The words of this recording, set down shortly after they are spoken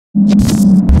It's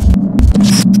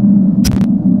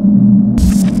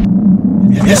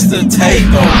the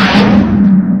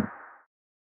takeover.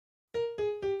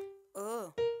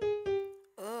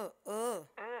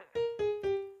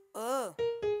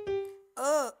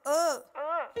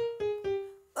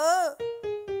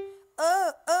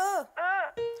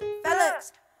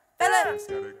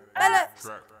 Fatt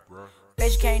Lexx.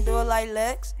 Bitch, you can't do it like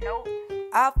Lex. Nope.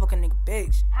 I'll fuck a nigga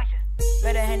bitch.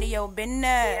 Better handle your business.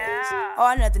 Yeah.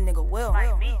 Or another nigga will.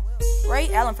 Like me.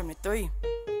 Ray Allen from the 3.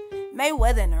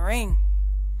 Mayweather in the ring.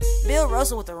 Bill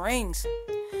Russell with the rings.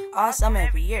 All summer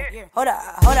every year. Hold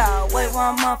up, wait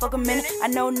one motherfucking minute. I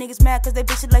know niggas mad cause they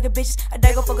bitches like a bitches. I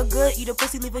dare go fuck a good, eat a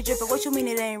pussy, leave a drippin'. What you mean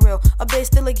it ain't real? A bitch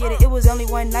still a get it. It was only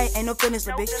one night, ain't no feelings,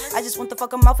 little bitch. I just want to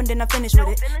fuck 'em off and then I finish with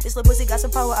it. This little pussy got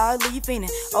some power, I'll leave you fiendin'.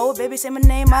 Oh baby, say my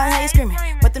name, I hate screaming.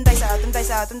 But them dice out,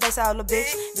 little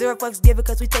bitch. Zero fucks give it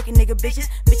cause we taking nigga bitches.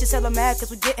 Bitches hella mad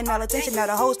cause we getting all attention. Now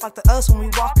the hoes talk to us when we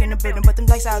walk in the building. But them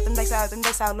dice out, little bitch. Dice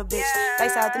out, little bitch.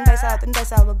 Dice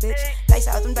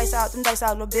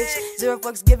out, little bitch. Zero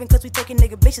fucks giving cause we taking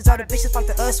nigga bitches. All the bitches talk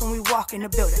to us when we walk in the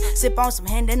building. Sip on some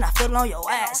hand and I feel on your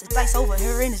ass. It's dice over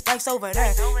here and it's dice over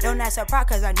there. Don't ask her pride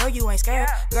cause I know you ain't scared.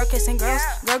 Girl kissing girls,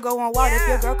 girl go on wild. If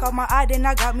your girl caught my eye then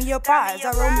I got me a prize.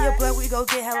 I roll me a blunt, we go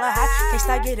get hella high. Can't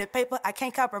start getting paper, I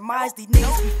can't compromise. These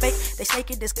niggas be fake, they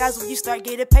snake in disguise. When you start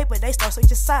getting paper, they start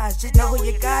switching sides. Just know who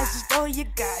you guys, just know who you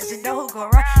guys. You know who gon'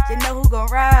 ride, you know who gon'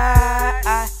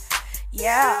 ride.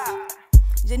 Yeah,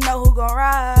 you know who gon'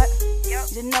 ride.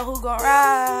 You know who gon'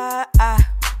 ride.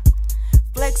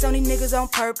 Flex on these niggas on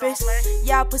purpose.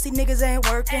 Y'all pussy niggas ain't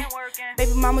working.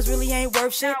 Baby mamas really ain't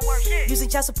worth shit. Using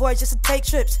child support just to take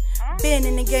trips. Been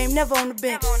in the game, never on the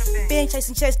bench. Been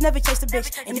chasing checks, never chase the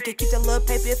bitch. And you can keep that little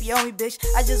paper if you owe me, bitch.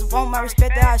 I just want my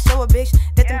respect that I show a bitch.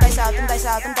 Let them dice out, little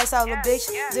bitch.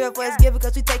 Zero for us give it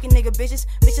cause we taking nigga bitches.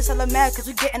 Bitches hella mad cause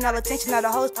we getting all attention. Now the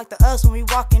hoes talk to us when we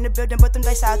walk in the building. But them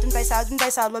dice out, little bitch.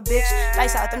 Dice out, little bitch.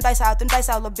 Dice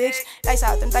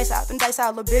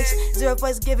out, little bitch. Zero for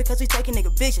us give it cause we taking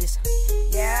nigga bitches.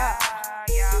 Yeah.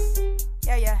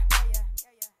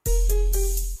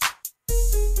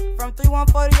 From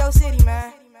 314 to your city,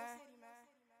 man.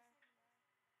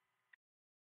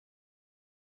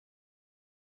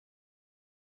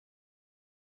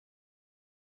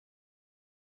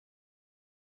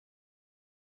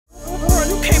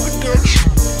 You can't be good.